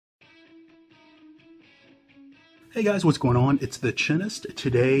Hey guys, what's going on? It's the Chinnist.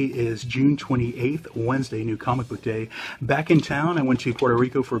 Today is June 28th, Wednesday, new comic book day. Back in town, I went to Puerto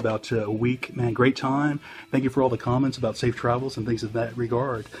Rico for about a week. Man, great time. Thank you for all the comments about safe travels and things of that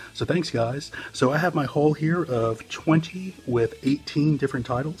regard. So thanks guys. So I have my haul here of 20 with 18 different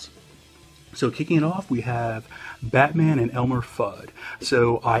titles. So kicking it off, we have Batman and Elmer Fudd.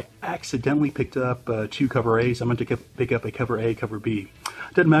 So I accidentally picked up two cover A's. I meant to pick up a cover A, cover B.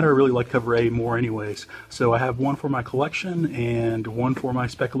 Doesn't matter, I really like cover A more anyways. So I have one for my collection and one for my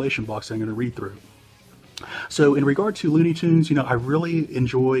speculation box that I'm going to read through. So in regard to Looney Tunes, I really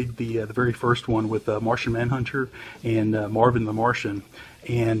enjoyed the very first one with Martian Manhunter and Marvin the Martian.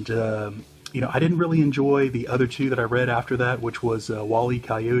 And I didn't really enjoy the other two that I read after that, which was Wile E.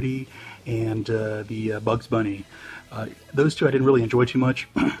 Coyote and the Bugs Bunny. Those two I didn't really enjoy too much.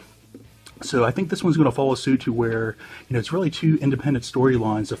 So I think this one's going to follow suit to where, it's really two independent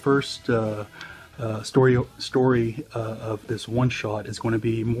storylines. The first story of this one shot is going to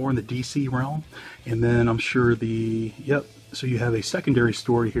be more in the DC realm, and then I'm sure so you have a secondary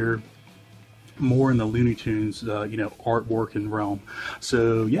story here more in the Looney Tunes, artwork and realm.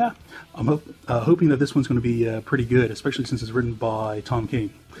 So yeah, I'm hoping that this one's going to be pretty good, especially since it's written by Tom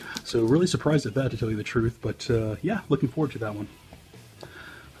King. So really surprised at that, to tell you the truth, but yeah, looking forward to that one.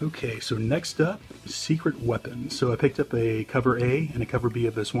 Okay, so next up, Secret Weapon. So I picked up a cover A and a cover B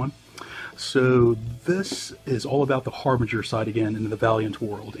of this one. So this is all about the Harbinger side again in the Valiant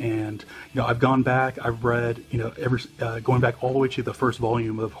world, and I've gone back, I've read going back all the way to the first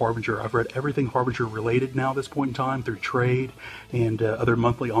volume of Harbinger. I've read everything Harbinger related now at this point in time through trade and other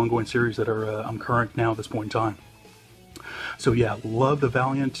monthly ongoing series that are I'm current now at this point in time. So yeah, love the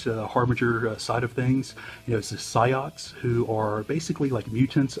Valiant Harbinger side of things. It's the Psiots, who are basically like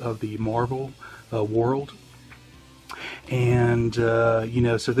mutants of the Marvel world. And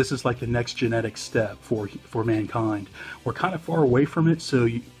so this is like the next genetic step for mankind. We're kind of far away from it, so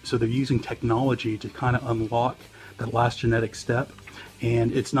they're using technology to kind of unlock that last genetic step.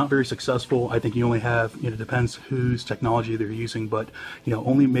 And it's not very successful. I think you only have, it depends whose technology they're using, but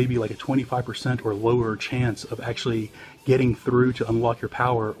only maybe like a 25% or lower chance of actually getting through to unlock your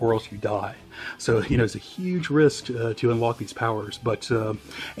power, or else you die. So it's a huge risk to unlock these powers. But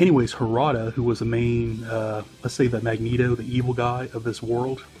anyways, Harada, who was the main, let's say the Magneto, the evil guy of this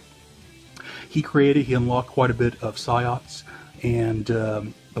world, he unlocked quite a bit of Psiots, and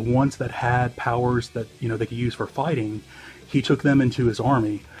the ones that had powers that they could use for fighting, he took them into his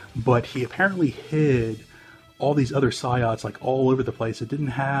army, but he apparently hid all these other Psiots like all over the place. It didn't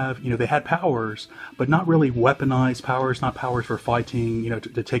have, they had powers, but not really weaponized powers, not powers for fighting,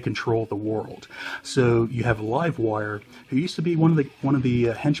 to take control of the world. So you have Livewire, who used to be one of the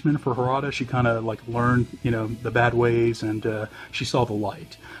henchmen for Harada. She kind of like learned, the bad ways, and she saw the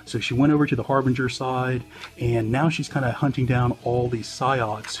light. So she went over to the Harbinger side, and now she's kind of hunting down all these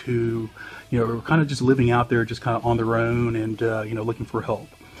Psiots who, are kind of just living out there, just kind of on their own, and looking for help.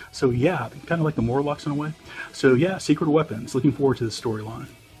 So yeah, kind of like the Morlocks in a way. So yeah, Secret Weapons. Looking forward to this storyline.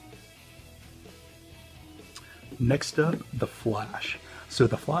 Next up, The Flash. So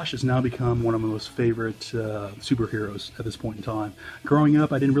The Flash has now become one of my most favorite superheroes at this point in time. Growing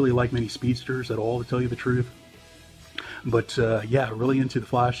up, I didn't really like many speedsters at all, to tell you the truth. But yeah, really into The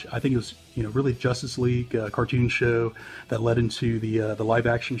Flash. I think it was really Justice League cartoon show that led into the live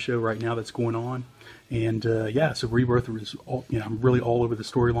action show right now that's going on. And yeah, so Rebirth was I'm really all over the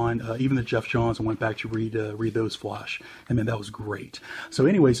storyline. Even the Jeff Johns, I went back to read those Flash, and then that was great. So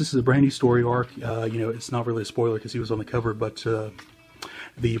anyways, this is a brand new story arc. It's not really a spoiler because he was on the cover, but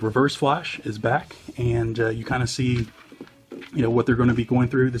the Reverse Flash is back, and you kind of see what they're going to be going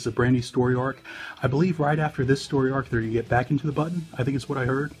through. This is a brand new story arc. I believe right after this story arc, they're going to get back into the button. I think it's what I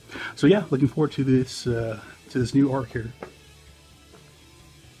heard. So yeah, looking forward to this new arc here.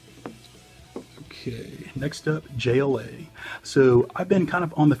 Okay, next up, JLA. So I've been kind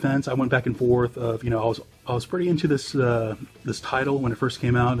of on the fence. I went back and forth of, I was pretty into this this title when it first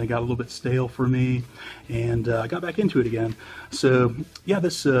came out, and it got a little bit stale for me, and I got back into it again. So yeah,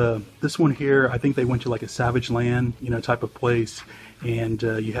 this one here, I think they went to like a savage land, type of place, and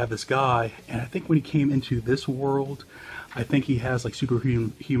you have this guy, and I think when he came into this world, I think he has like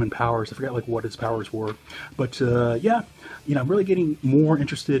superhuman powers. I forgot like what his powers were, but yeah, I'm really getting more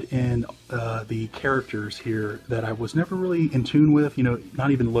interested in the characters here that I was never really in tune with. Not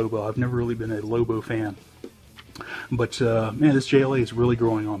even Lobo. I've never really been a Lobo fan, but man, this JLA is really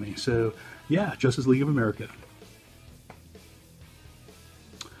growing on me. So yeah, Justice League of America.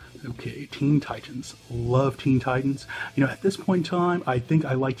 Okay, Teen Titans. Love Teen Titans. You know, at this point in time, I think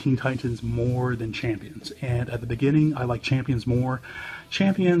I like Teen Titans more than Champions. And at the beginning, I liked Champions more.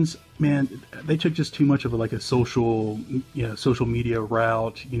 Champions, man, they took just too much of a social, social media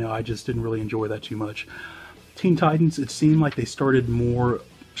route. You know, I just didn't really enjoy that too much. Teen Titans, it seemed like they started more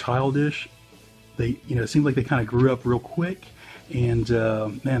childish. It seemed like they kind of grew up real quick. And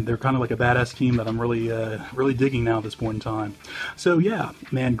man, they're kind of like a badass team that I'm really digging now at this point in time. So yeah,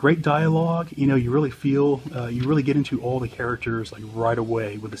 man, great dialogue. You know, you really feel, you really get into all the characters like right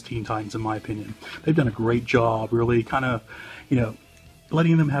away with this Teen Titans, in my opinion. They've done a great job, really kind of,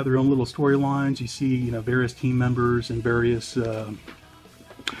 letting them have their own little storylines. You see, various team members and various,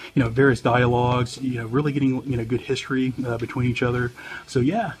 various dialogues. Really getting good history between each other. So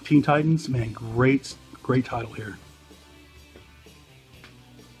yeah, Teen Titans, man, great title here.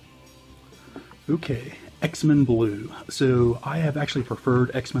 Okay, X-Men Blue. So I have actually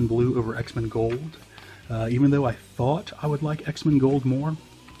preferred X-Men Blue over X-Men Gold, even though I thought I would like X-Men Gold more.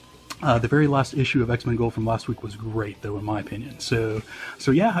 The very last issue of X-Men Gold from last week was great, though, in my opinion. So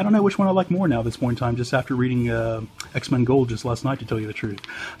yeah, I don't know which one I like more now at this point in time, just after reading X-Men Gold just last night, to tell you the truth.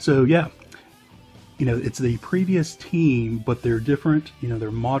 So yeah, it's the previous team, but they're different.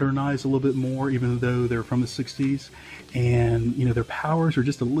 They're modernized a little bit more, even though they're from the 60s. And, their powers are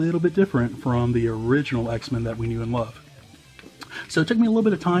just a little bit different from the original X-Men that we knew and love. So it took me a little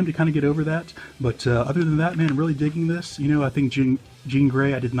bit of time to kind of get over that. But other than that, man, I'm really digging this. I think Jean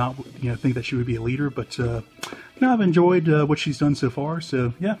Grey, I did not, think that she would be a leader. But, I've enjoyed what she's done so far.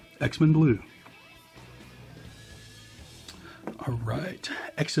 So, yeah, X-Men Blue. All right,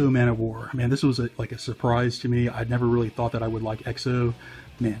 Exo Manowar. Man, this was like a surprise to me. I'd never really thought that I would like Exo.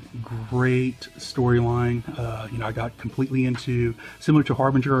 Man, great storyline. I got completely into, similar to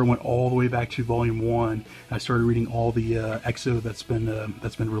Harbinger, I went all the way back to Volume 1. I started reading all the Exo that's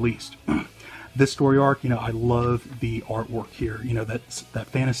been released. This story arc, I love the artwork here. That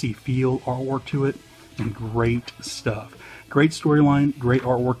fantasy feel artwork to it, and great stuff. Great storyline, great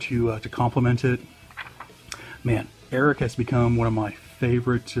artwork to complement it. Man, Eric has become one of my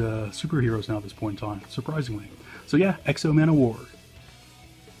favorite superheroes now at this point in time, surprisingly. So yeah, Exo Manowar.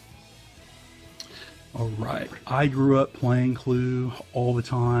 Alright, I grew up playing Clue all the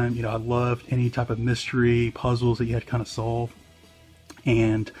time. I loved any type of mystery, puzzles that you had to kind of solve.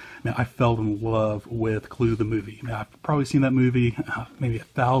 And man, I fell in love with Clue the movie. Now, I've probably seen that movie maybe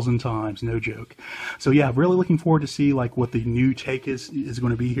 1,000 times, no joke. So yeah, really looking forward to see like what the new take is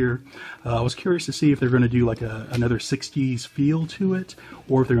going to be here. I was curious to see if they're going to do like another 60s feel to it,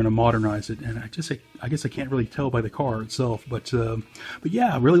 or if they're going to modernize it. And I guess I can't really tell by the car itself, but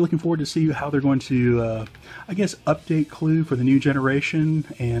yeah, really looking forward to see how they're going to, I guess, update Clue for the new generation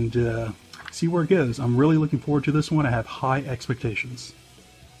and see where it goes. I'm really looking forward to this one. I have high expectations.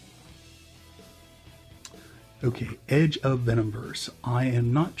 Okay, Edge of Venonverse. I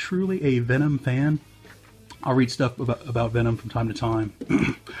am not truly a Venom fan. I'll read stuff about Venom from time to time.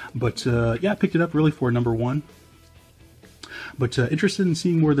 But yeah, I picked it up really for #1. But interested in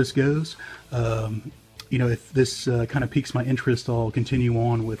seeing where this goes. If this kind of piques my interest, I'll continue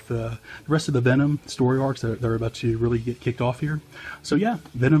on with the rest of the Venom story arcs that are about to really get kicked off here. So yeah,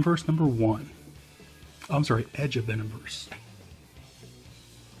 Venomverse #1. I'm sorry, Edge of Venomverse.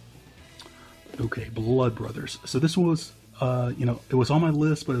 Okay, Blood Brothers. So this was, it was on my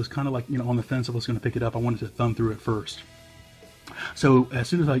list, but it was kind of like, on the fence if I was going to pick it up. I wanted to thumb through it first. So as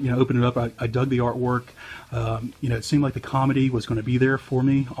soon as I opened it up, I dug the artwork. It seemed like the comedy was going to be there for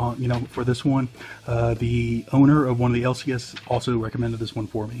me, for this one. The owner of one of the LCS also recommended this one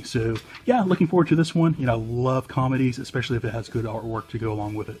for me. So yeah, looking forward to this one. I love comedies, especially if it has good artwork to go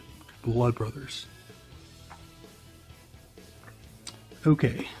along with it. Blood Brothers.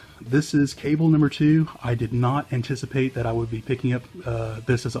 Okay, this is Cable #2. I did not anticipate that I would be picking up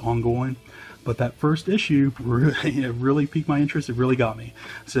this as an ongoing. But that first issue really piqued my interest. It really got me.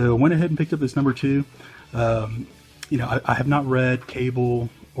 So I went ahead and picked up this #2. I have not read Cable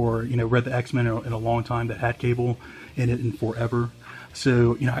or, read the X-Men in a long time that had Cable in it in forever.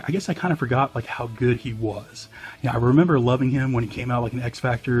 So, I guess I kind of forgot like how good he was. I remember loving him when he came out like an X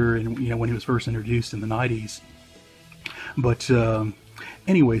Factor and, when he was first introduced in the 90s. But,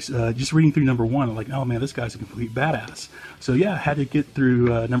 anyways, just reading through #1, I'm like, oh man, this guy's a complete badass. So yeah, I had to get through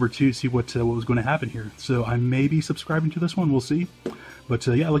 #2, see what was going to happen here. So I may be subscribing to this one, we'll see. But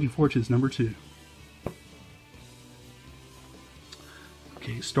yeah, looking forward to this #2.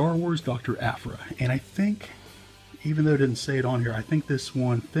 Okay, Star Wars Dr. Aphra. And I think, even though it didn't say it on here, I think this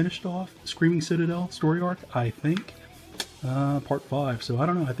one finished off Screaming Citadel story arc, I think. Part 5. So I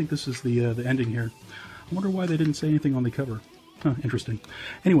don't know, I think this is the ending here. I wonder why they didn't say anything on the cover. Huh, interesting.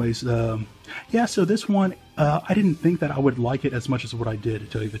 Anyways, yeah, so this one, I didn't think that I would like it as much as what I did, to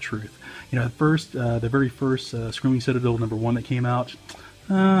tell you the truth. You know, at first, the very first Screaming Citadel #1 that came out,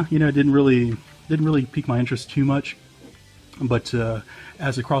 you know, it didn't really pique my interest too much. But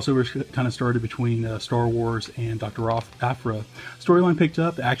as the crossovers kind of started between Star Wars and Dr. Aphra, storyline picked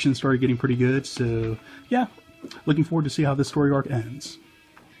up, the action started getting pretty good, so yeah, looking forward to see how this story arc ends.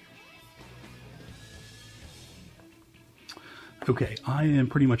 Okay, I am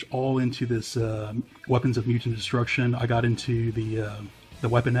pretty much all into this Weapons of Mutant Destruction. I got into the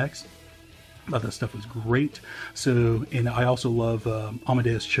Weapon X. I thought that stuff was great. So, and I also love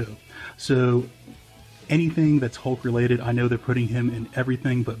Amadeus Cho. So, anything that's Hulk related, I know they're putting him in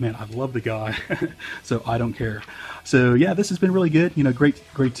everything, but man, I love the guy, so I don't care. So yeah, this has been really good. You know, great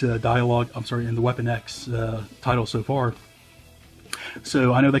dialogue. I'm sorry, in the Weapon X title so far.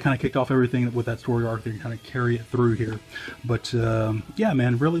 So I know they kind of kicked off everything with that story arc. They kind of carry it through here, but yeah,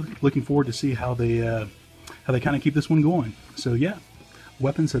 man, really looking forward to see how they kind of keep this one going. So yeah,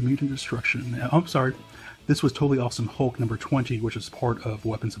 Weapons of Mutant Destruction. I'm sorry, this was Totally Awesome Hulk #20, which is part of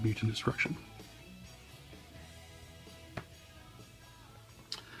Weapons of Mutant Destruction.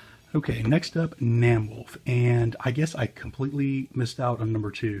 Okay, next up, Namwolf, and I guess I completely missed out on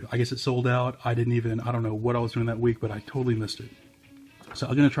 #2. I guess it sold out. I don't know what I was doing that week, but I totally missed it. So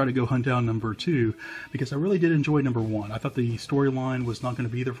I'm going to try to go hunt down #2 because I really did enjoy #1. I thought the storyline was not going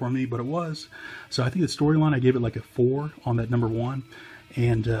to be there for me, but it was. So I think the storyline, I gave it like a 4 on that #1,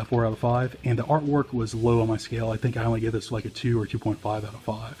 and 4 out of 5. And the artwork was low on my scale. I think I only gave this like a 2 or 2.5 out of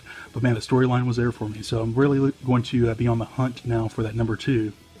 5. But man, the storyline was there for me. So I'm really going to be on the hunt now for that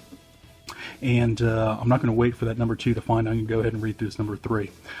 #2. And I'm not going to wait for that #2 to find. I'm going to go ahead and read through this #3.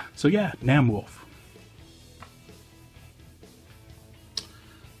 So yeah, Namwolf.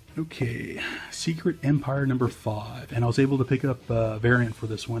 Okay, Secret Empire #5, and I was able to pick up a variant for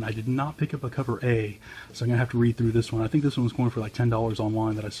this one. I did not pick up a cover A, so I'm going to have to read through this one. I think this one was going for like $10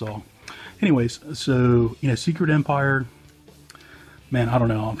 online that I saw. Anyways, so, you know, Secret Empire, man, I don't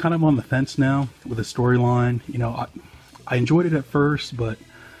know. I'm kind of on the fence now with the storyline. You know, I enjoyed it at first, but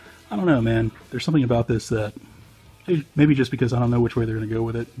I don't know, man. There's something about this that, maybe just because I don't know which way they're going to go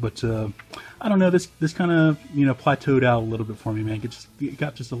with it, but I don't know. This kind of, you know, plateaued out a little bit for me, man. It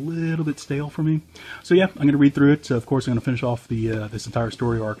got just a little bit stale for me. So yeah, I'm going to read through it. Of course, I'm going to finish off this entire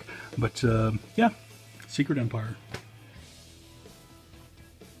story arc. But yeah, Secret Empire.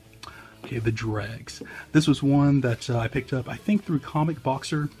 Okay, the Dregs. This was one that I picked up, I think, through Comic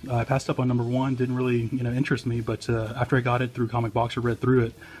Boxer. I passed up on #1, didn't really, you know, interest me, but after I got it through Comic Boxer, read through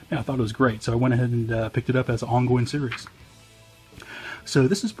it, yeah, I thought it was great. So I went ahead and picked it up as an ongoing series. So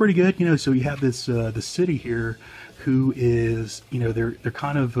this is pretty good, you know. So you have this the city here, who is, you know, they're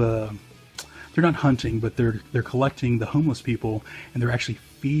kind of they're not hunting, but they're collecting the homeless people, and they're actually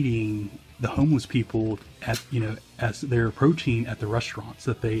feeding the homeless people at, you know, as their protein at the restaurants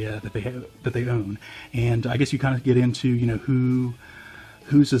that they own. And I guess you kind of get into, you know,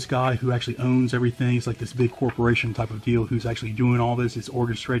 who's this guy who actually owns everything. It's like this big corporation type of deal who's actually doing all this. It's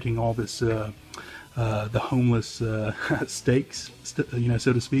orchestrating all this the homeless stakes, you know,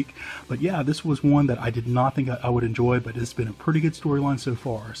 so to speak. But yeah, this was one that I did not think I would enjoy, but it's been a pretty good storyline so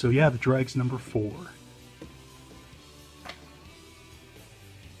far. So yeah, the Dregs #4.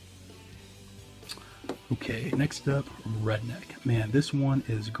 Okay, next up, Redneck. Man, this one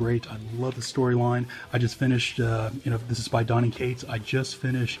is great. I love the storyline. I just finished, you know, this is by Donny Cates. I just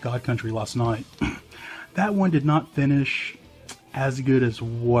finished God Country last night. That one did not finish as good as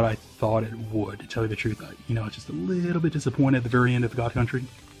what I thought it would, to tell you the truth. You know, just a little bit disappointed at the very end of God Country.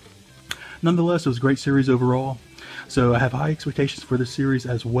 Nonetheless, it was a great series overall. So I have high expectations for this series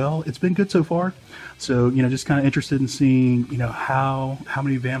as well. It's been good so far. So, you know, just kind of interested in seeing, you know, how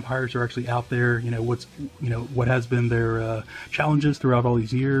many vampires are actually out there. You know, what has been their challenges throughout all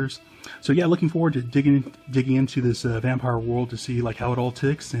these years. So yeah, looking forward to digging into this vampire world to see like how it all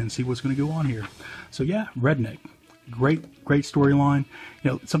ticks and see what's going to go on here. So yeah, Redneck, great storyline.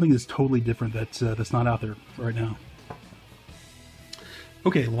 You know, something that's totally different that's not out there right now.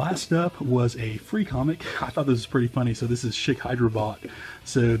 Okay, last up was a free comic. I thought this was pretty funny. So this is Schick Hydrobot.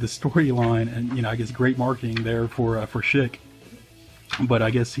 So the storyline, and you know, I guess great marketing there for Schick. But I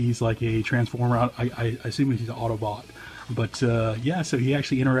guess he's like a transformer. I assume he's an Autobot. But yeah, so he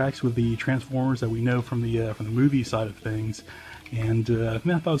actually interacts with the Transformers that we know from the movie side of things. And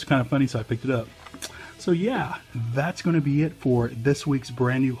man, I thought it was kind of funny, so I picked it up. So yeah, that's going to be it for this week's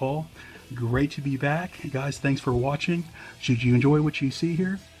brand new haul. Great to be back. Guys, thanks for watching. Should you enjoy what you see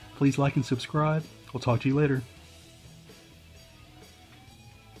here, please like and subscribe. We'll talk to you later.